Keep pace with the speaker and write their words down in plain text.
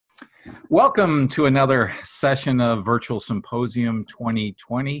Welcome to another session of Virtual Symposium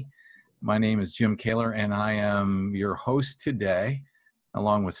 2020. My name is Jim Kaler and I am your host today,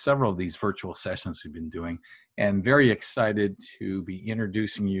 along with several of these virtual sessions we've been doing, and very excited to be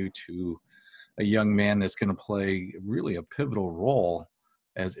introducing you to a young man that's going to play really a pivotal role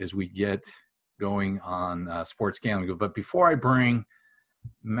as we get going on sports gambling. But before I bring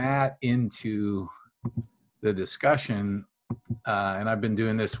Matt into the discussion, and I've been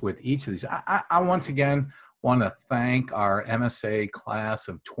doing this with each of these, I once again want to thank our MSA class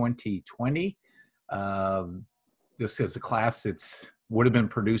of 2020. This is a class that would have been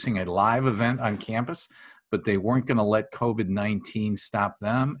producing a live event on campus, but they weren't going to let COVID-19 stop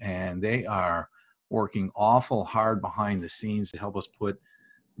them, and they are working awful hard behind the scenes to help us put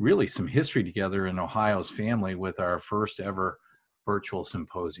really some history together in Ohio's family with our first ever virtual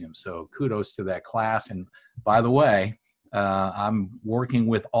symposium. So kudos to that class. And by the way, I'm working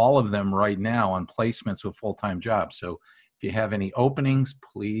with all of them right now on placements with full-time jobs. So if you have any openings,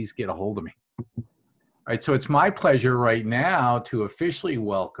 please get a hold of me. All right, so it's my pleasure right now to officially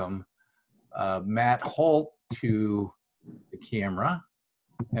welcome Matt Holt to the camera.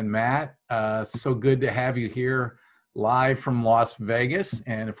 And Matt, so good to have you here live from Las Vegas.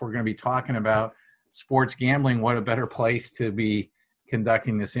 And if we're going to be talking about sports gambling, what a better place to be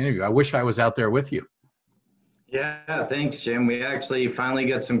conducting this interview. I wish I was out there with you. Yeah, thanks, Jim. We actually finally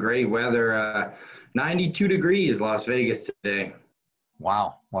got some great weather. 92 degrees, Las Vegas today.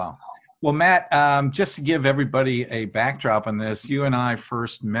 Wow. Wow. Well, Matt, just to give everybody a backdrop on this, you and I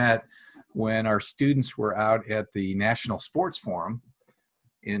first met when our students were out at the National Sports Forum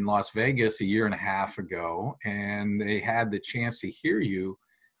in Las Vegas a year and a half ago, and they had the chance to hear you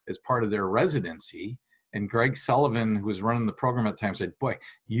as part of their residency. And Greg Sullivan, who was running the program at the time, said, boy,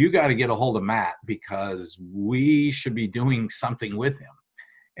 you got to get a hold of Matt because we should be doing something with him.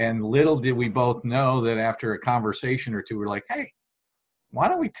 And little did we both know that after a conversation or two, we're like, hey, why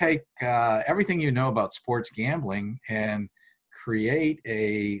don't we take everything you know about sports gambling and create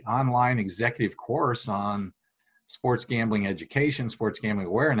a online executive course on sports gambling education, sports gambling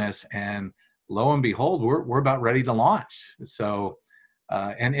awareness, and lo and behold, we're about ready to launch. So,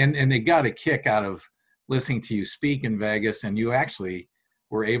 and they got a kick out of listening to you speak in Vegas, and you actually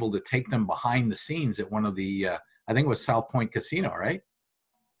were able to take them behind the scenes at one of the, I think it was South Point Casino, right?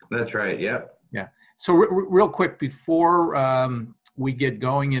 That's right, yeah. Yeah. So real quick, before we get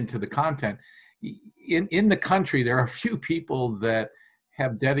going into the content, in the country, there are a few people that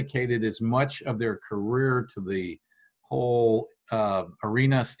have dedicated as much of their career to the whole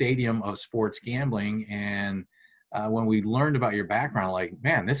arena stadium of sports gambling. And when we learned about your background, like,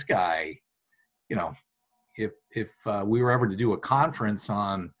 man, this guy, you know, if we were ever to do a conference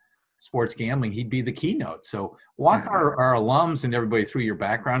on sports gambling, he'd be the keynote. So walk our alums and everybody through your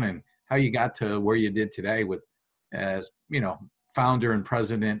background and how you got to where you did today with, as you know, founder and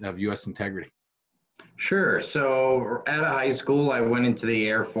president of U.S. Integrity. Sure. So out of high school, I went into the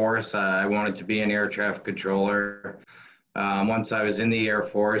Air Force. I wanted to be an air traffic controller. Once I was in the Air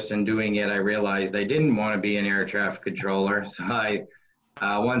Force and doing it, I realized I didn't want to be an air traffic controller. So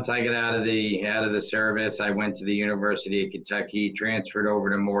once I got out of the service, I went to the University of Kentucky, transferred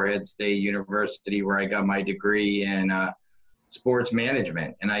over to Morehead State University, where I got my degree in sports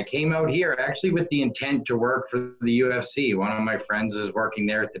management. And I came out here actually with the intent to work for the UFC. One of my friends was working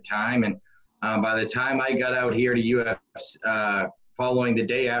there at the time, and by the time I got out here to UFC, following the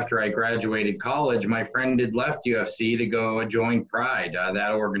day after I graduated college, my friend had left UFC to go join Pride,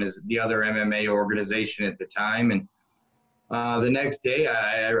 the other MMA organization at the time. And the next day,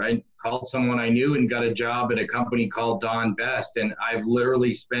 I called someone I knew and got a job at a company called Don Best. And I've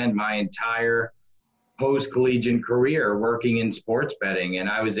literally spent my entire post-collegiate career working in sports betting. And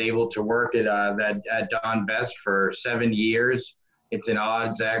I was able to work at Don Best for 7 years. It's an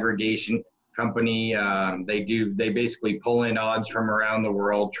odds aggregation company. They basically pull in odds from around the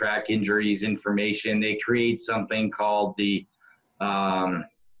world, track injuries, information. They create something called the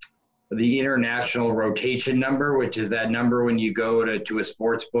international rotation number, which is that number when you go to a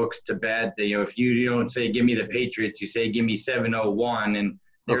sports books to bet. You know, if you don't say, give me the Patriots, you say, give me 701. And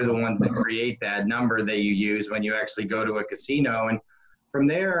they're the ones that create that number that you use when you actually go to a casino. And from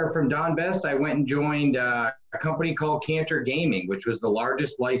there, from Don Best, I went and joined a company called Cantor Gaming, which was the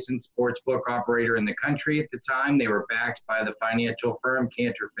largest licensed sportsbook operator in the country at the time. They were backed by the financial firm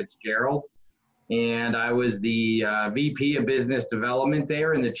Cantor Fitzgerald. And I was the VP of Business Development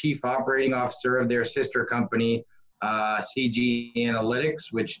there and the Chief Operating Officer of their sister company, CG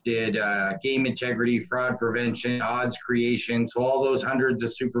Analytics, which did game integrity, fraud prevention, odds creation. So all those hundreds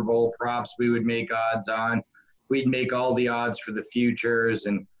of Super Bowl props we would make odds on. We'd make all the odds for the futures.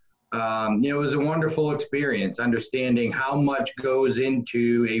 And It was a wonderful experience understanding how much goes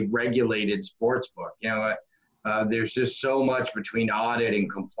into a regulated sports book. There's just so much between audit and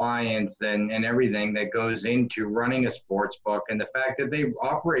compliance and everything that goes into running a sports book. And the fact that they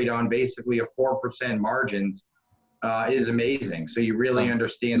operate on basically a 4% margins is amazing. So you really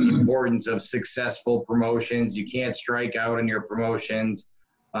understand the importance of successful promotions. You can't strike out in your promotions.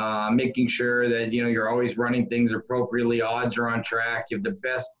 Making sure that, you're always running things appropriately, odds are on track, you have the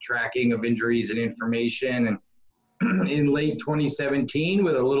best tracking of injuries and information. And in late 2017,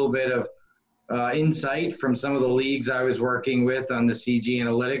 with a little bit of insight from some of the leagues I was working with on the CG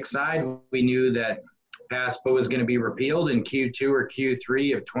analytics side, we knew that PASPA was going to be repealed in Q2 or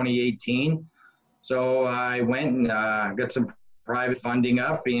Q3 of 2018. So I went and got some private funding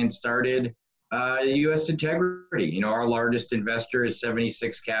up and started U.S. Integrity. Our largest investor is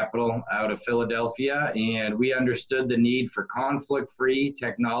 76 Capital out of Philadelphia, and we understood the need for conflict-free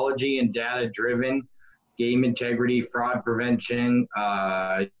technology and data-driven game integrity, fraud prevention,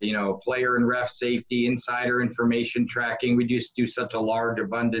 player and ref safety, insider information tracking. We just do such a large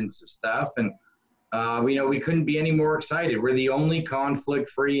abundance of stuff, and we couldn't be any more excited. We're the only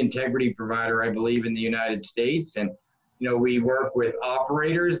conflict-free integrity provider, I believe, in the United States, and we work with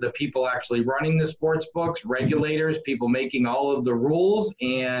operators, the people actually running the sports books, regulators, people making all of the rules,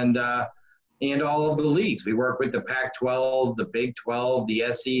 and all of the leagues. We work with the Pac-12, the Big 12, the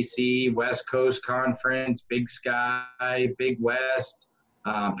SEC, West Coast Conference, Big Sky, Big West,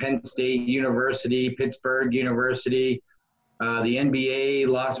 Penn State University, Pittsburgh University, the NBA,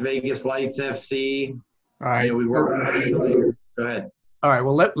 Las Vegas Lights FC. All right. We work with, go ahead. All right,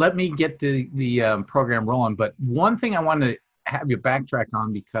 well, let me get the program rolling. But one thing I want to have you backtrack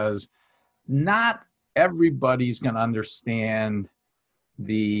on, because not everybody's going to understand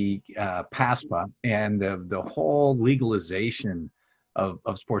the PASPA and the whole legalization of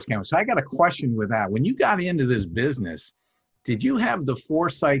sports gambling. So I got a question with that. When you got into this business, did you have the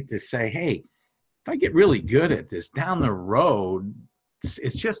foresight to say, hey, if I get really good at this down the road,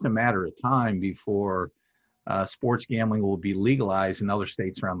 it's just a matter of time before sports gambling will be legalized in other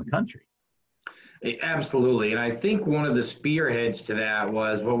states around the country? Absolutely. And I think one of the spearheads to that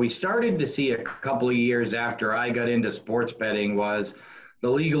was what we started to see a couple of years after I got into sports betting was the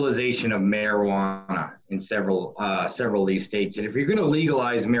legalization of marijuana in several of these states. And if you're going to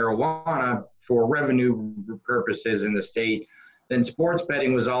legalize marijuana for revenue purposes in the state, then sports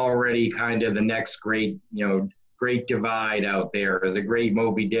betting was already kind of the next great divide out there, or the great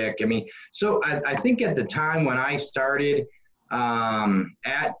Moby Dick. So I think at the time when I started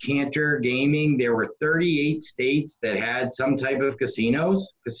at Cantor Gaming, there were 38 states that had some type of casino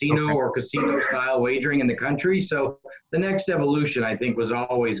or casino style wagering in the country. So the next evolution, I think, was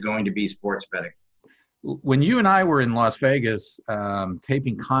always going to be sports betting. When you and I were in Las Vegas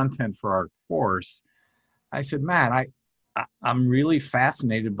taping content for our course, I said, Matt, I'm really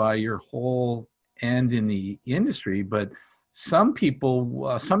fascinated by your whole end in the industry, but some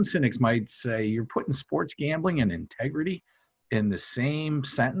people, some cynics might say you're putting sports gambling and integrity in the same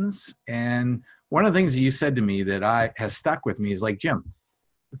sentence. And one of the things that you said to me that has stuck with me is like, Jim,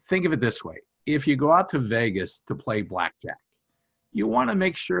 think of it this way. If you go out to Vegas to play blackjack, you want to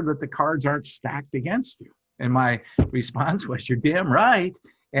make sure that the cards aren't stacked against you. And my response was, you're damn right.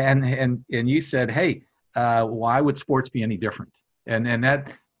 And you said, hey, why would sports be any different? And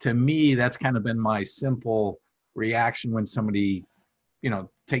that, to me, that's kind of been my simple reaction when somebody,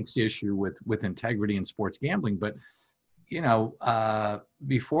 takes issue with integrity in sports gambling. But,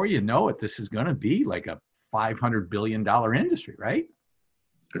 before you know it, this is going to be like a $500 billion industry, right?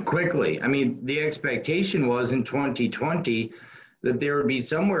 Quickly. The expectation was in 2020 that there would be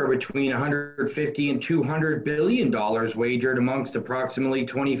somewhere between 150 and $200 billion wagered amongst approximately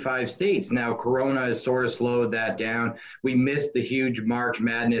 25 states. Now, Corona has sort of slowed that down. We missed the huge March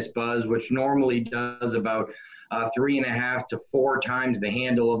Madness buzz, which normally does about 3.5 to 4 times the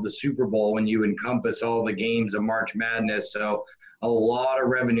handle of the Super Bowl when you encompass all the games of March Madness. So a lot of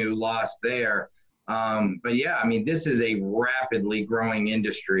revenue lost there. But yeah, this is a rapidly growing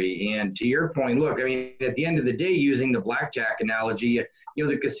industry. And to your point, look, at the end of the day, using the blackjack analogy,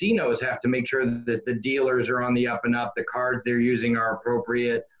 the casinos have to make sure that the dealers are on the up and up, the cards they're using are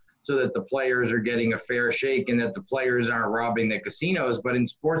appropriate, so that the players are getting a fair shake and that the players aren't robbing the casinos. But in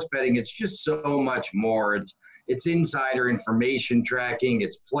sports betting, it's just so much more. It's insider information tracking,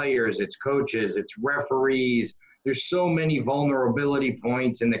 it's players, it's coaches, it's referees. There's so many vulnerability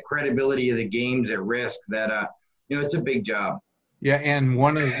points and the credibility of the game's at risk that, it's a big job. Yeah, and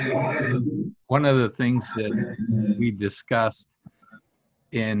one of the things that we discussed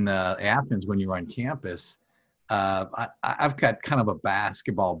in Athens when you were on campus, I've got kind of a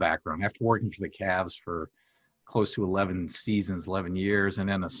basketball background after working for the Cavs for close to 11 seasons, 11 years, and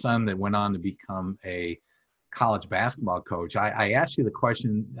then a son that went on to become a college basketball coach. I asked you the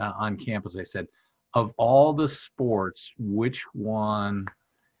question on campus. I said, of all the sports, which one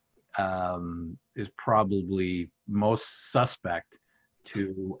is probably most suspect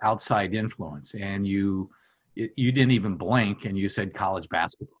to outside influence? And you didn't even blink, and you said college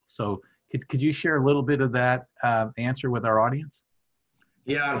basketball. So could you share a little bit of that answer with our audience?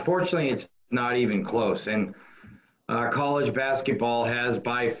 Yeah, unfortunately, it's not even close. And college basketball has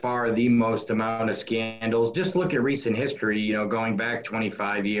by far the most amount of scandals. Just look at recent history, going back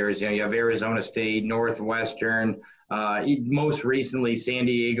 25 years. You have Arizona State, Northwestern, most recently San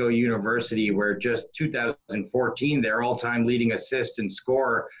Diego University, where just 2014, their all-time leading assist and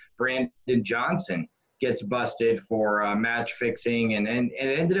scorer, Brandon Johnson, gets busted for match fixing. And it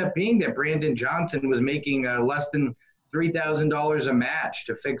ended up being that Brandon Johnson was making less than $3,000 a match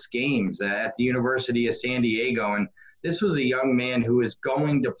to fix games at the University of San Diego. And this was a young man who is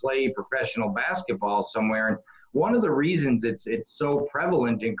going to play professional basketball somewhere. And one of the reasons it's so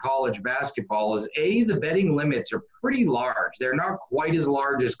prevalent in college basketball is, A, the betting limits are pretty large. They're not quite as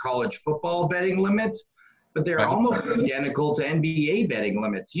large as college football betting limits, but they're almost identical to NBA betting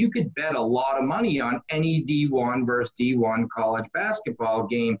limits. You could bet a lot of money on any D1 versus D1 college basketball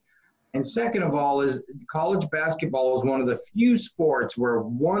game. And second of all, is college basketball is one of the few sports where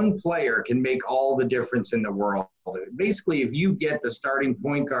one player can make all the difference in the world. Basically, if you get the starting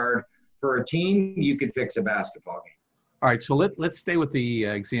point guard for a team, you could fix a basketball game. All right, so let's stay with the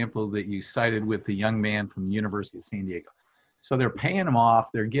example that you cited with the young man from the University of San Diego. So they're paying him off.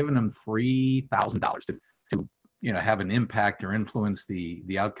 They're giving him $3,000 to have an impact or influence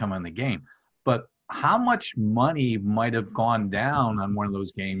the outcome on the game. But how much money might have gone down on one of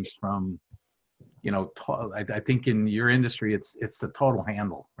those games from, I think in your industry, it's the total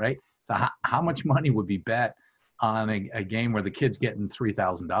handle, right? So how much money would be bet on a game where the kid's getting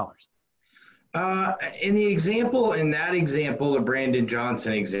 $3,000? In that example, the Brandon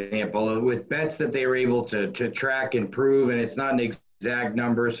Johnson example, with bets that they were able to track and prove, and it's not an exact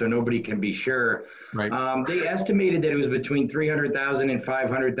number, so nobody can be sure. Right. They estimated that it was between $300,000 and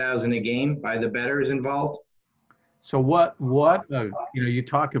 $500,000 a game by the bettors involved. So what you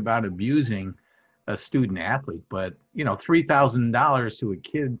talk about abusing a student athlete, but $3,000 to a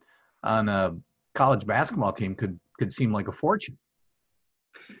kid on a college basketball team could seem like a fortune.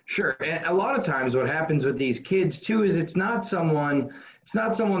 Sure. And a lot of times what happens with these kids too is it's not someone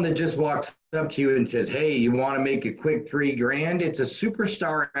that just walks up to you and says, hey, you want to make a quick $3,000? It's a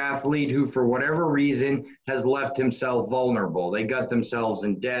superstar athlete who, for whatever reason, has left himself vulnerable. They got themselves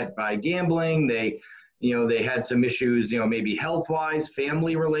in debt by gambling. They had some issues, maybe health-wise,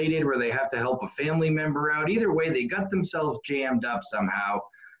 family-related, where they have to help a family member out. Either way, they got themselves jammed up somehow.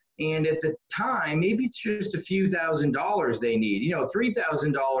 And at the time, maybe it's just a few $1,000s they need.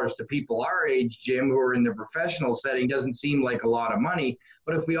 $3,000 to people our age, Jim, who are in the professional setting doesn't seem like a lot of money.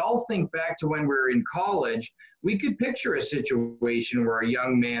 But if we all think back to when we were in college, we could picture a situation where a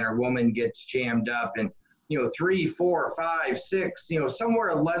young man or woman gets jammed up and, 3, 4, 5, 6,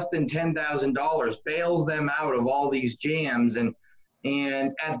 somewhere less than $10,000 bails them out of all these jams. And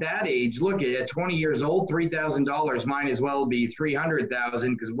at that age, look, at 20 years old, $3,000 might as well be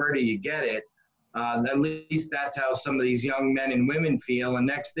 $300,000, because where do you get it? At least that's how some of these young men and women feel. And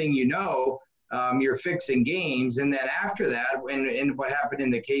next thing you know, you're fixing games. And then after that, and what happened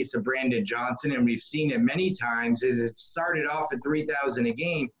in the case of Brandon Johnson, and we've seen it many times, is it started off at $3,000 a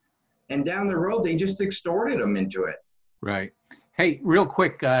game, and down the road, they just extorted them into it. Right. Hey, real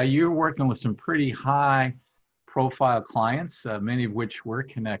quick, you're working with some pretty high profile clients, many of which we're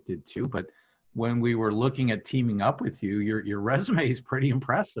connected to, but when we were looking at teaming up with you, your resume is pretty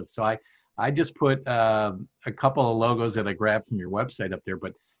impressive. So I just put a couple of logos that I grabbed from your website up there,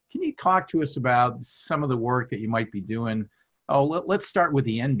 but can you talk to us about some of the work that you might be doing? Let's start with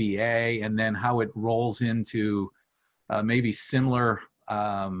the NBA and then how it rolls into maybe similar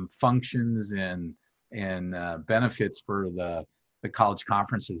functions and benefits for the college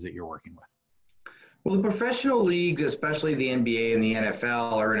conferences that you're working with. Well, the professional leagues, especially the NBA and the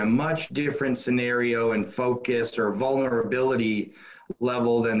NFL, are in a much different scenario and focus or vulnerability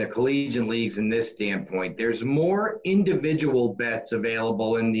level than the collegiate leagues in this standpoint. There's more individual bets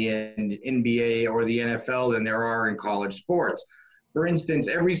available in the NBA or the NFL than there are in college sports. For instance,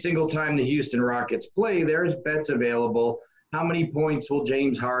 every single time the Houston Rockets play, there's bets available. How many points will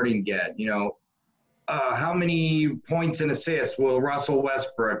James Harden get? How many points and assists will Russell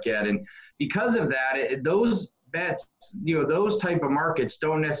Westbrook get? And because of that, those bets, those type of markets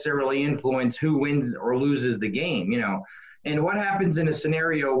don't necessarily influence who wins or loses the game, And what happens in a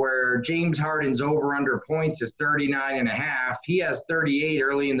scenario where James Harden's over-under points is 39.5, he has 38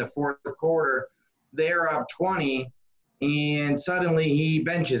 early in the fourth quarter, they're up 20, and suddenly he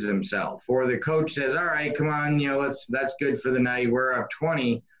benches himself, or the coach says, all right, come on, that's good for the night, we're up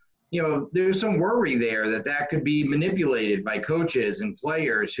 20. There's some worry there that could be manipulated by coaches and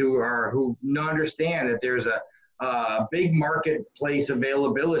players who understand that there's a big marketplace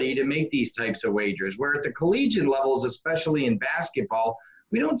availability to make these types of wagers. Where at the collegiate levels, especially in basketball,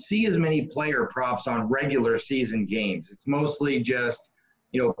 we don't see as many player props on regular season games. It's mostly just,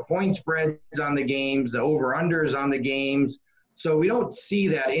 point spreads on the games, the over-unders on the games. So we don't see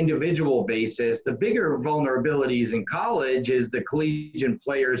that individual basis. The bigger vulnerabilities in college is the collegiate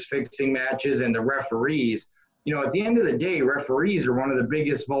players fixing matches and the referees. At the end of the day, referees are one of the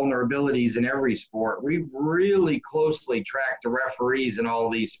biggest vulnerabilities in every sport. We really closely track the referees in all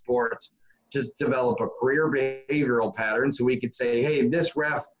these sports to develop a career behavioral pattern so we could say, hey, this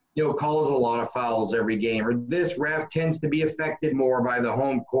ref, calls a lot of fouls every game, or this ref tends to be affected more by the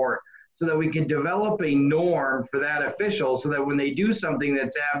home court, so that we can develop a norm for that official so that when they do something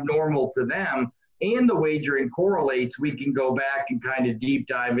that's abnormal to them and the wagering correlates, we can go back and kind of deep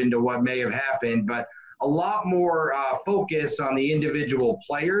dive into what may have happened. But a lot more focus on the individual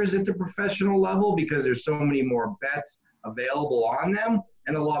players at the professional level because there's so many more bets available on them,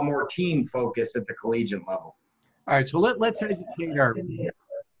 and a lot more team focus at the collegiate level. All right, so let's educate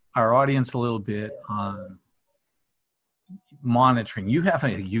our audience a little bit on monitoring. You have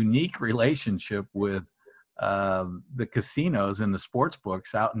a unique relationship with the casinos and the sports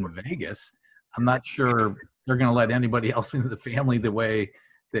books out in Vegas. I'm not sure they're going to let anybody else into the family the way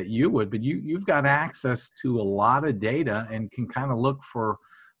that you would, but you've got access to a lot of data and can kind of look for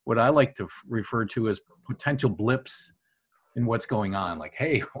what I like to refer to as potential blips in what's going on. Like,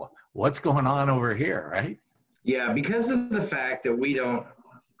 hey, what's going on over here, right? Yeah, because of the fact that we don't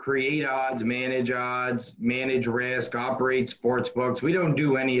create odds, manage risk, operate sports books. We don't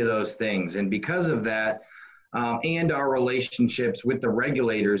do any of those things. And because of that, and our relationships with the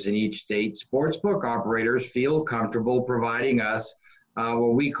regulators in each state, sportsbook operators feel comfortable providing us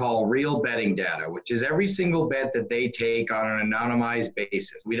what we call real betting data, which is every single bet that they take on an anonymized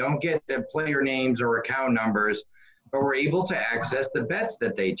basis. We don't get the player names or account numbers, but we're able to access the bets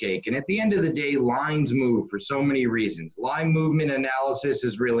that they take. And at the end of the day, lines move for so many reasons. Line movement analysis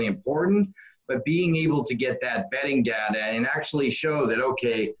is really important, but being able to get that betting data and actually show that,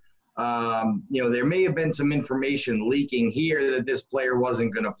 okay, there may have been some information leaking here that this player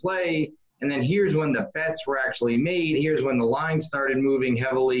wasn't going to play, and then here's when the bets were actually made, here's when the line started moving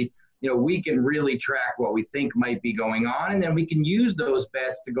heavily. We can really track what we think might be going on, and then we can use those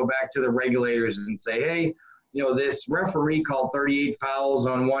bets to go back to the regulators and say, hey, this referee called 38 fouls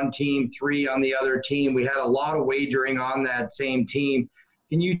on one team, 3 on the other team. We had a lot of wagering on that same team.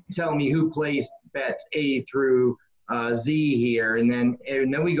 Can you tell me who placed bets A through Z here? And then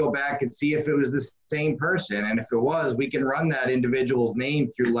we go back and see if it was the same person. And if it was, we can run that individual's name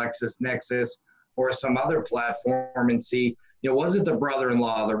through LexisNexis or some other platform and see, was it the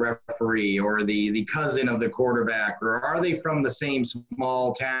brother-in-law of the referee or the cousin of the quarterback, or are they from the same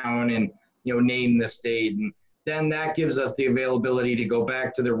small town and, name the state? And then that gives us the availability to go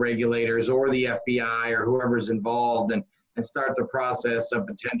back to the regulators or the FBI or whoever's involved and start the process of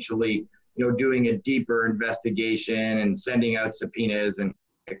potentially, doing a deeper investigation and sending out subpoenas and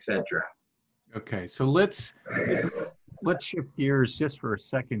et cetera. Okay, so let's shift gears just for a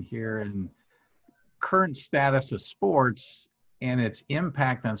second here and current status of sports and its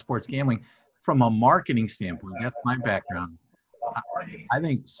impact on sports gambling from a marketing standpoint. That's my background. I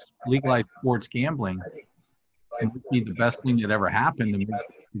think legalized sports gambling can be the best thing that ever happened to make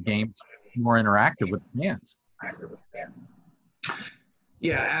the game more interactive with fans.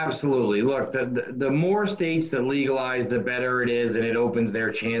 Yeah, absolutely. Look, the more states that legalize, the better it is, and it opens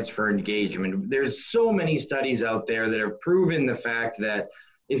their chance for engagement. There's so many studies out there that have proven the fact that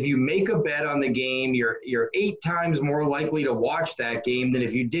if you make a bet on the game, you're 8 times more likely to watch that game than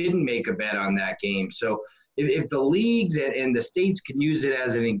if you didn't make a bet on that game. So if the leagues and the states can use it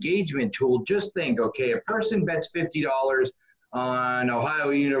as an engagement tool, just think, okay, a person bets $50 on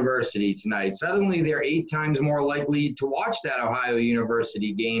Ohio University tonight. Suddenly they're 8 times more likely to watch that Ohio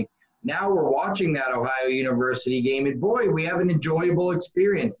University game. Now we're watching that Ohio University game, and boy, we have an enjoyable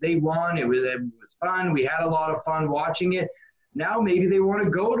experience. They won. It was fun. We had a lot of fun watching it. Now maybe they want to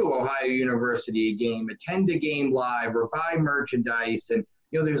go to Ohio University game, attend a game live, or buy merchandise. And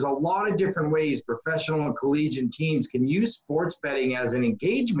there's a lot of different ways professional and collegiate teams can use sports betting as an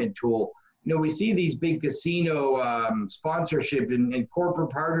engagement tool we see these big casino sponsorship and corporate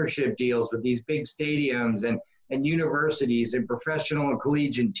partnership deals with these big stadiums and universities and professional and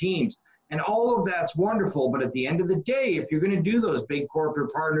collegiate teams. And all of that's wonderful. But at the end of the day, if you're going to do those big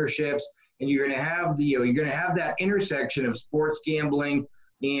corporate partnerships and you're going to have you're going to have that intersection of sports gambling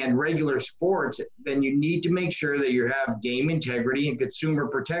and regular sports, then you need to make sure that you have game integrity and consumer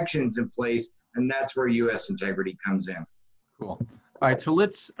protections in place. And that's where U.S. integrity comes in. Cool. All right. So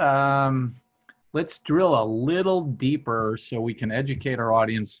let's drill a little deeper so we can educate our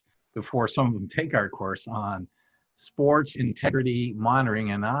audience before some of them take our course on sports integrity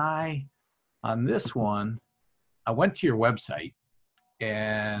monitoring. And on this one, I went to your website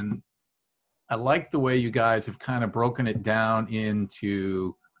and I like the way you guys have kind of broken it down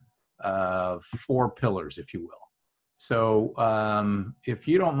into 4 pillars, if you will. So if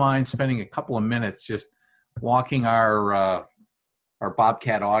you don't mind spending a couple of minutes just walking our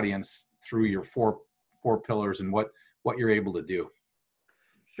Bobcat audience through your four pillars and what you're able to do.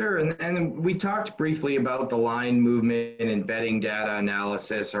 Sure, and we talked briefly about the line movement and betting data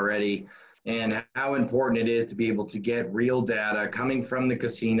analysis already, and how important it is to be able to get real data coming from the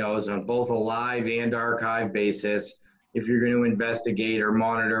casinos on both a live and archive basis if you're going to investigate or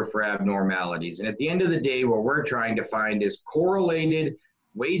monitor for abnormalities. And at the end of the day, what we're trying to find is correlated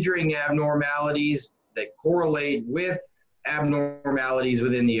wagering abnormalities that correlate with abnormalities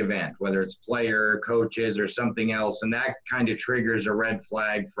within the event, whether it's player, coaches, or something else, and that kind of triggers a red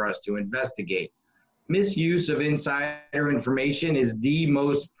flag for us to investigate. Misuse of insider information is the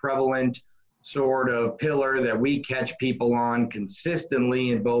most prevalent sort of pillar that we catch people on consistently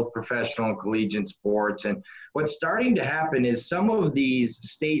in both professional and collegiate sports. And what's starting to happen is some of these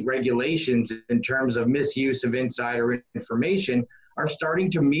state regulations in terms of misuse of insider information are starting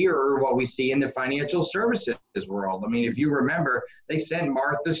to mirror what we see in the financial services world. I mean, if you remember, they sent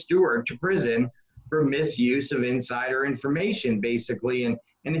Martha Stewart to prison for misuse of insider information, basically. And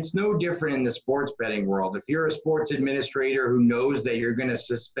it's no different in the sports betting world. If you're a sports administrator who knows that you're going to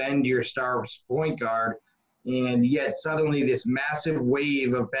suspend your star point guard, and yet suddenly this massive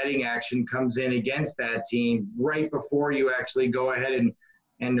wave of betting action comes in against that team right before you actually go ahead and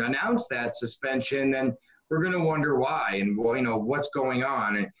announce that suspension, then we're going to wonder why and what's going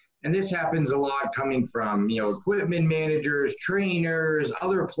on. And this happens a lot coming from equipment managers, trainers,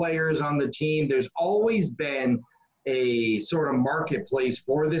 other players on the team. There's always been a sort of marketplace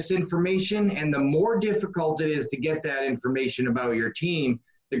for this information, and the more difficult it is to get that information about your team,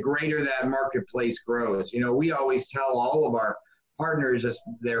 the greater that marketplace grows. We always tell all of our partners,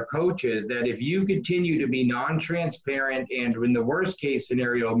 their coaches, that if you continue to be non-transparent and, in the worst case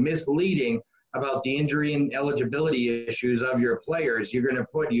scenario, misleading about the injury and eligibility issues of your players, you're going to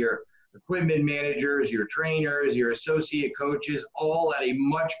put your equipment managers, your trainers, your associate coaches all at a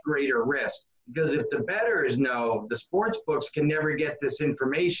much greater risk. Because if the bettors know, the sports books can never get this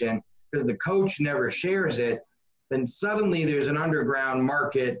information because the coach never shares it, then suddenly there's an underground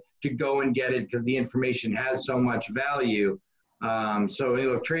market to go and get it because the information has so much value.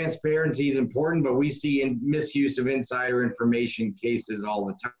 So transparency is important, but we see misuse of insider information cases all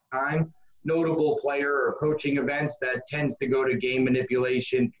the time. Notable player or coaching events that tends to go to game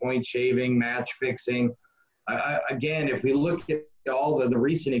manipulation, point shaving, match fixing. Again, if we look at all the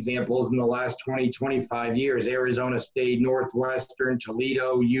recent examples in the last 20, 25 years, Arizona State, Northwestern,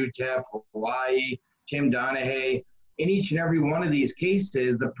 Toledo, UTEP, Hawaii, Tim Donahue, in each and every one of these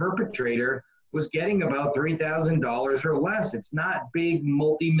cases, the perpetrator was getting about $3,000 or less. It's not big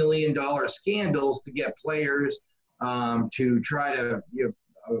multi-million-dollar scandals to get players to try to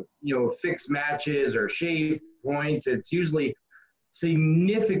fix matches or shave points. It's usually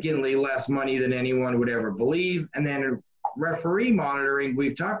significantly less money than anyone would ever believe. And then referee monitoring,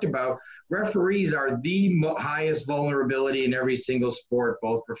 we've talked about, referees are the highest vulnerability in every single sport,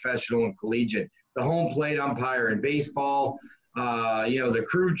 both professional and collegiate. The home plate umpire in baseball, the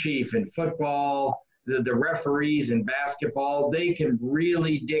crew chief in football, the referees in basketball, they can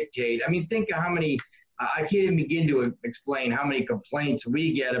really dictate. I mean, think of how many, I can't even begin to explain how many complaints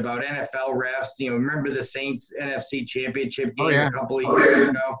we get about NFL refs. Remember the Saints NFC Championship game a couple of years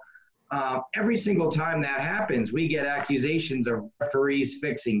ago? Every single time that happens, we get accusations of referees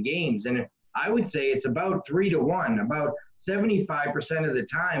fixing games. And I would say it's about 3-to-1. About 75% of the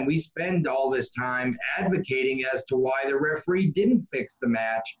time, we spend all this time advocating as to why the referee didn't fix the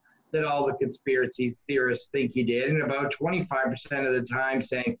match that all the conspiracy theorists think he did. And about 25% of the time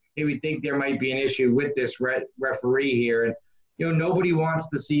saying, hey, we think there might be an issue with this referee here. And, nobody wants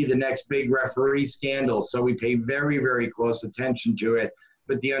to see the next big referee scandal. So we pay very, very close attention to it.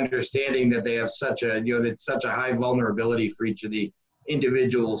 But the understanding that they have such a, it's such a high vulnerability for each of the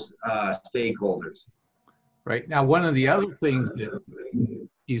individual stakeholders. Right. Now, one of the other things that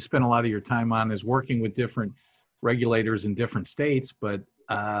you spend a lot of your time on is working with different regulators in different states, but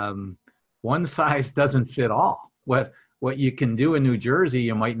one size doesn't fit all. What you can do in New Jersey,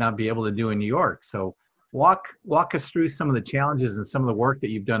 you might not be able to do in New York. So walk us through some of the challenges and some of the work that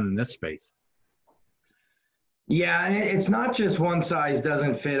you've done in this space. Yeah, and it's not just one size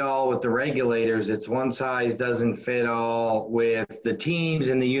doesn't fit all with the regulators. It's one size doesn't fit all with the teams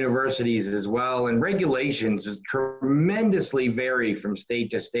and the universities as well. And regulations tremendously vary from state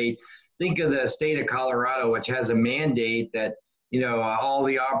to state. Think of the state of Colorado, which has a mandate that, all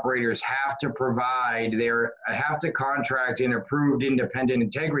the operators have to have to contract an approved independent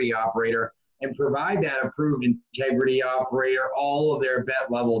integrity operator and provide that approved integrity operator all of their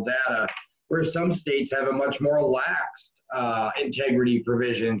bet level data, where some states have a much more relaxed integrity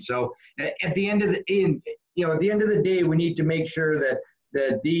provision. So at the end of the day, we need to make sure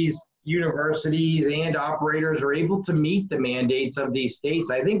that these universities and operators are able to meet the mandates of these states.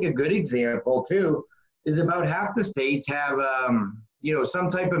 I think a good example too is about half the states have some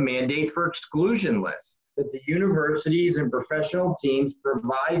type of mandate for exclusion lists, that the universities and professional teams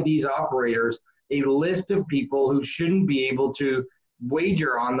provide these operators a list of people who shouldn't be able to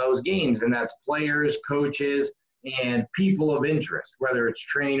wager on those games, and that's players, coaches, and people of interest, whether it's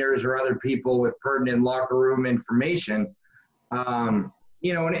trainers or other people with pertinent locker room information. And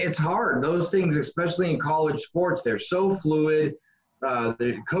it's hard. Those things, especially in college sports, they're so fluid.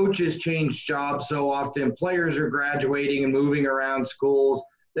 The coaches change jobs so often. Players are graduating and moving around schools.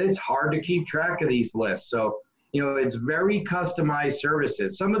 It's hard to keep track of these lists. So, it's very customized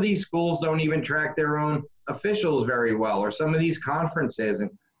services. Some of these schools don't even track their own officials very well, or some of these conferences,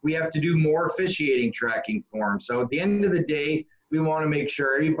 and we have to do more officiating tracking for them. So at the end of the day, we want to make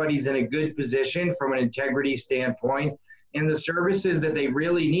sure everybody's in a good position from an integrity standpoint, and the services that they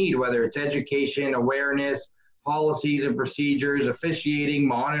really need, whether it's education, awareness, policies and procedures, officiating,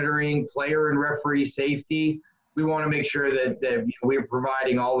 monitoring, player and referee safety. We want to make sure that we're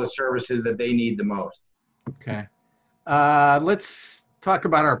providing all the services that they need the most. Okay. Let's talk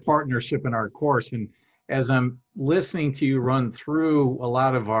about our partnership and our course. And as I'm listening to you run through a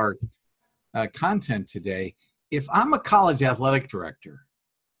lot of our content today, if I'm a college athletic director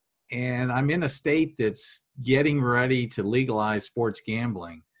and I'm in a state that's getting ready to legalize sports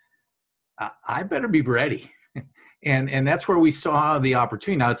gambling, I better be ready. And that's where we saw the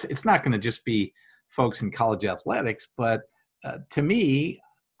opportunity. Now, it's not going to just be folks in college athletics, but to me,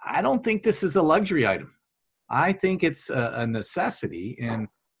 I don't think this is a luxury item. I think it's a necessity, and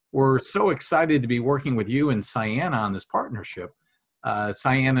we're so excited to be working with you and Sienna on this partnership.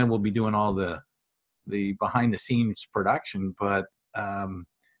 Sienna will be doing all the behind-the-scenes production, but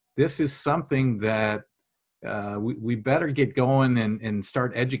this is something that we better get going and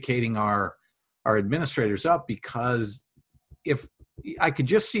start educating our administrators up, because if I could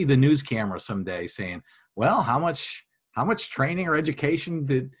just see the news camera someday saying, well, how much training or education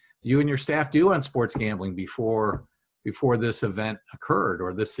did you and your staff do on sports gambling before this event occurred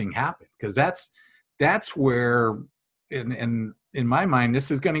or this thing happened? Because that's where, in my mind,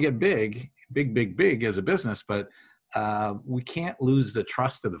 this is going to get big as a business, but we can't lose the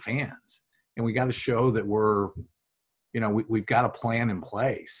trust of the fans, and we got to show that we've got a plan in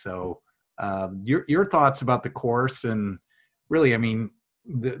place. So your thoughts about the course, and really, I mean,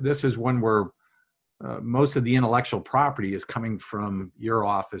 this is one where most of the intellectual property is coming from your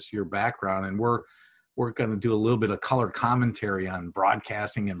office, your background, and we're going to do a little bit of color commentary on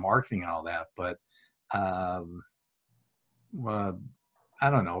broadcasting and marketing and all that. But I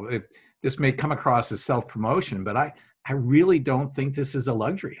don't know. This may come across as self-promotion, but I really don't think this is a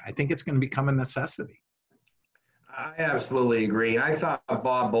luxury. I think it's going to become a necessity. I absolutely agree. I thought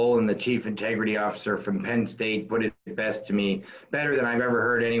Bob Bolin, the Chief Integrity Officer from Penn State, put it best to me, better than I've ever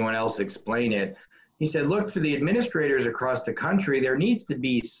heard anyone else explain it. He said, look, for the administrators across the country, there needs to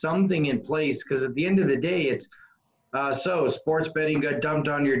be something in place, because at the end of the day, it's so sports betting got dumped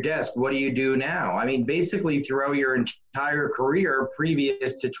on your desk. What do you do now? I mean, basically throughout your entire career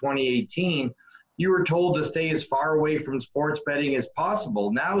previous to 2018, you were told to stay as far away from sports betting as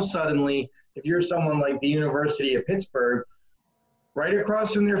possible. Now suddenly, if you're someone like the University of Pittsburgh, right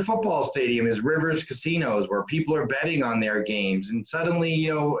across from their football stadium is Rivers Casinos, where people are betting on their games. And suddenly,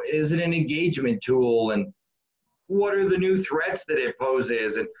 is it an engagement tool? And what are the new threats that it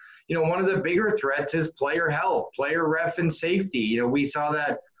poses? And, one of the bigger threats is player health, player ref and safety. We saw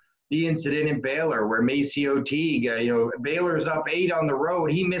the incident in Baylor where Maceo Teague, Baylor's up 8 on the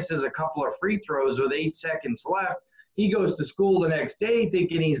road. He misses a couple of free throws with 8 seconds left. He goes to school the next day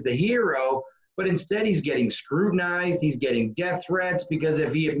thinking he's the hero. But instead, he's getting scrutinized. He's getting death threats because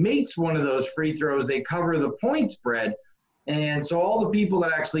if he makes one of those free throws, they cover the point spread. And so all the people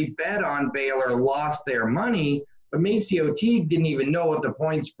that actually bet on Baylor lost their money, but Maceo Teague didn't even know what the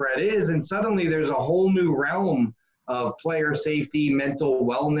point spread is. And suddenly there's a whole new realm of player safety, mental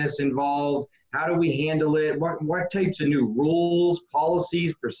wellness involved. How do we handle it? What types of new rules,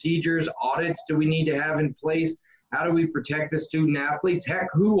 policies, procedures, audits do we need to have in place? How do we protect the student athletes? Heck,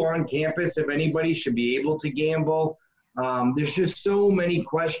 who on campus, if anybody, should be able to gamble? There's just so many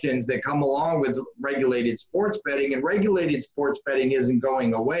questions that come along with regulated sports betting, and regulated sports betting isn't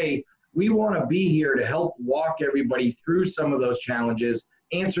going away. We want to be here to help walk everybody through some of those challenges,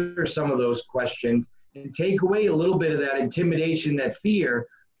 answer some of those questions, and take away a little bit of that intimidation, that fear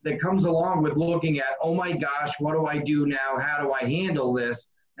that comes along with looking at, oh my gosh, what do I do now? How do I handle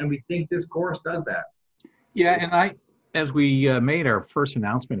this? And we think this course does that. Yeah, and as we made our first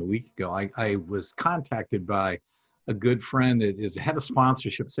announcement a week ago, I was contacted by a good friend that is head of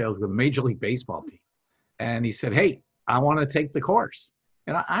sponsorship sales with a Major League Baseball team. And he said, hey, I want to take the course.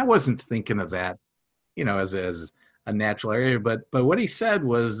 And I wasn't thinking of that, as a natural area. But what he said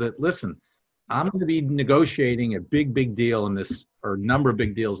was that, listen, I'm going to be negotiating a big deal in this, or number of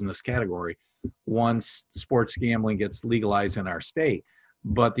big deals in this category, once sports gambling gets legalized in our state.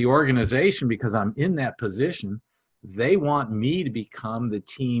 But the organization, because I'm in that position, they want me to become the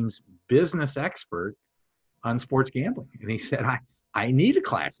team's business expert on sports gambling. And he said, I need a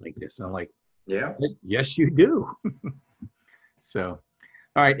class like this. And I'm like, yeah, yes, you do. So,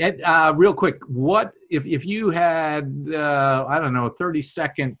 all right, Ed, real quick, what if you had, I don't know, a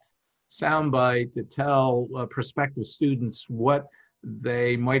 30-second soundbite to tell prospective students what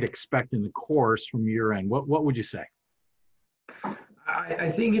they might expect in the course from your end, what would you say?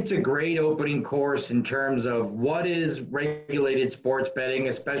 I think it's a great opening course in terms of what is regulated sports betting,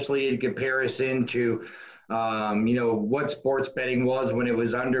 especially in comparison to, what sports betting was when it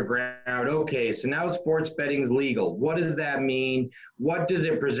was underground. Okay, so now sports betting is legal. What does that mean? What does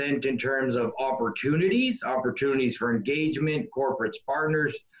it present in terms of opportunities for engagement, corporate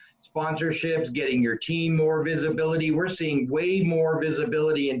partners, sponsorships, getting your team more visibility? We're seeing way more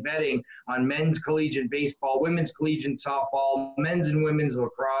visibility in betting on men's collegiate baseball, women's collegiate softball, men's and women's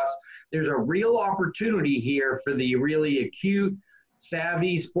lacrosse. There's a real opportunity here for the really acute,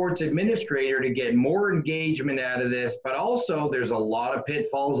 savvy sports administrator to get more engagement out of this, but also there's a lot of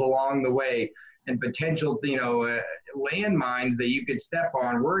pitfalls along the way and potential, landmines that you could step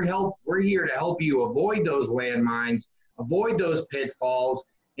on. We're here to help you avoid those landmines, avoid those pitfalls,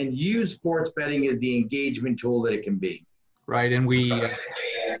 and use sports betting as the engagement tool that it can be. Right, and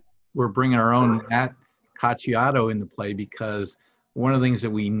we're bringing our own Matt Cacciato into play, because one of the things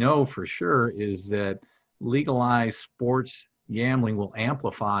that we know for sure is that legalized sports gambling will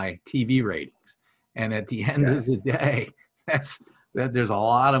amplify TV ratings. And at the end of the day, there's a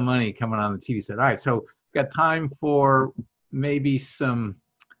lot of money coming on the TV set. All right, so we've got time for maybe some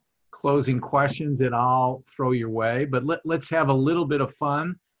closing questions that I'll throw your way, but let's have a little bit of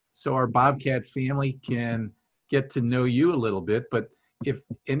fun so our Bobcat family can get to know you a little bit. But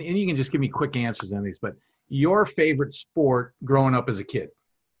and you can just give me quick answers on these, but your favorite sport growing up as a kid?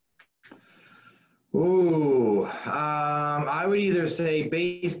 Ooh, I would either say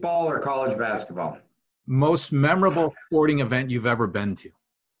baseball or college basketball. Most memorable sporting event you've ever been to?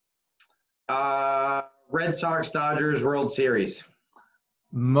 Red Sox Dodgers World Series.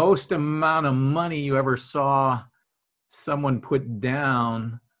 Most amount of money you ever saw someone put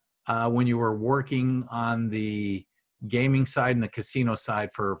down when you were working on the gaming side and the casino side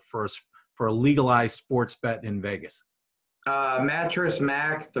for a legalized sports bet in Vegas? Mattress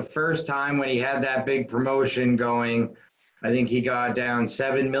Mac, the first time when he had that big promotion going, I think he got down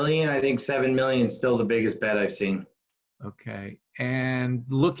 7 million. I think 7 million is still the biggest bet I've seen. Okay. And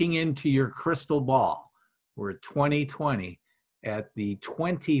looking into your crystal ball, we're at 2020 at the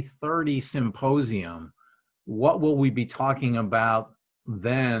 2030 Symposium. What will we be talking about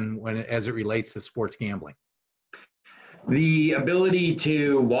then as it relates to sports gambling? The ability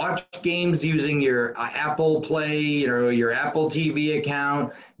to watch games using your Apple Play or your Apple TV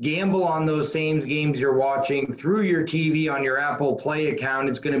account, gamble on those same games you're watching through your TV on your Apple Play account.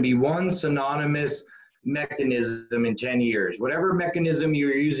 It's going to be one synonymous mechanism in 10 years. Whatever mechanism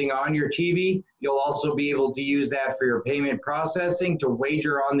you're using on your TV, you'll also be able to use that for your payment processing to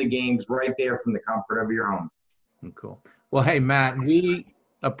wager on the games right there from the comfort of your home. Cool. Well, hey, Matt, we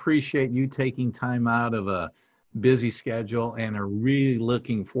appreciate you taking time out of a busy schedule and are really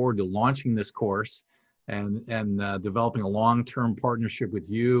looking forward to launching this course and developing a long-term partnership with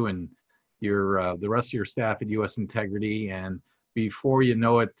you and the rest of your staff at U.S. Integrity, and before you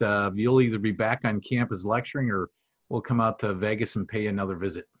know it, you'll either be back on campus lecturing or we'll come out to Vegas and pay another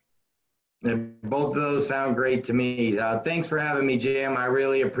visit. And both of those sound great to me. Thanks for having me, Jim. I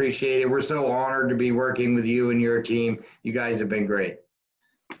really appreciate it. We're so honored to be working with you and your team. You guys have been great.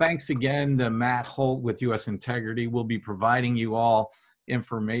 Thanks again to Matt Holt with U.S. Integrity. We'll be providing you all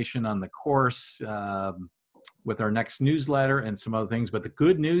information on the course with our next newsletter and some other things. But the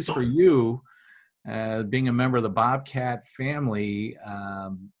good news for you, being a member of the Bobcat family,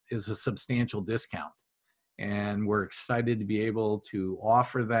 is a substantial discount. And we're excited to be able to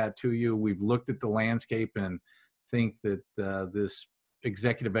offer that to you. We've looked at the landscape and think that this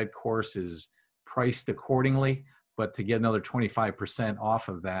executive ed course is priced accordingly, but to get another 25% off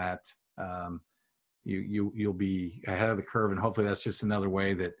of that, you'll be ahead of the curve. And hopefully that's just another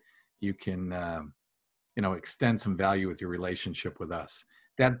way that you can extend some value with your relationship with us.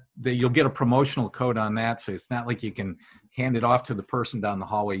 That you'll get a promotional code on that. So it's not like you can hand it off to the person down the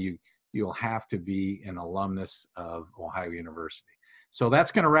hallway. You'll have to be an alumnus of Ohio University. So that's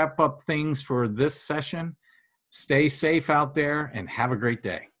going to wrap up things for this session. Stay safe out there and have a great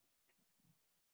day.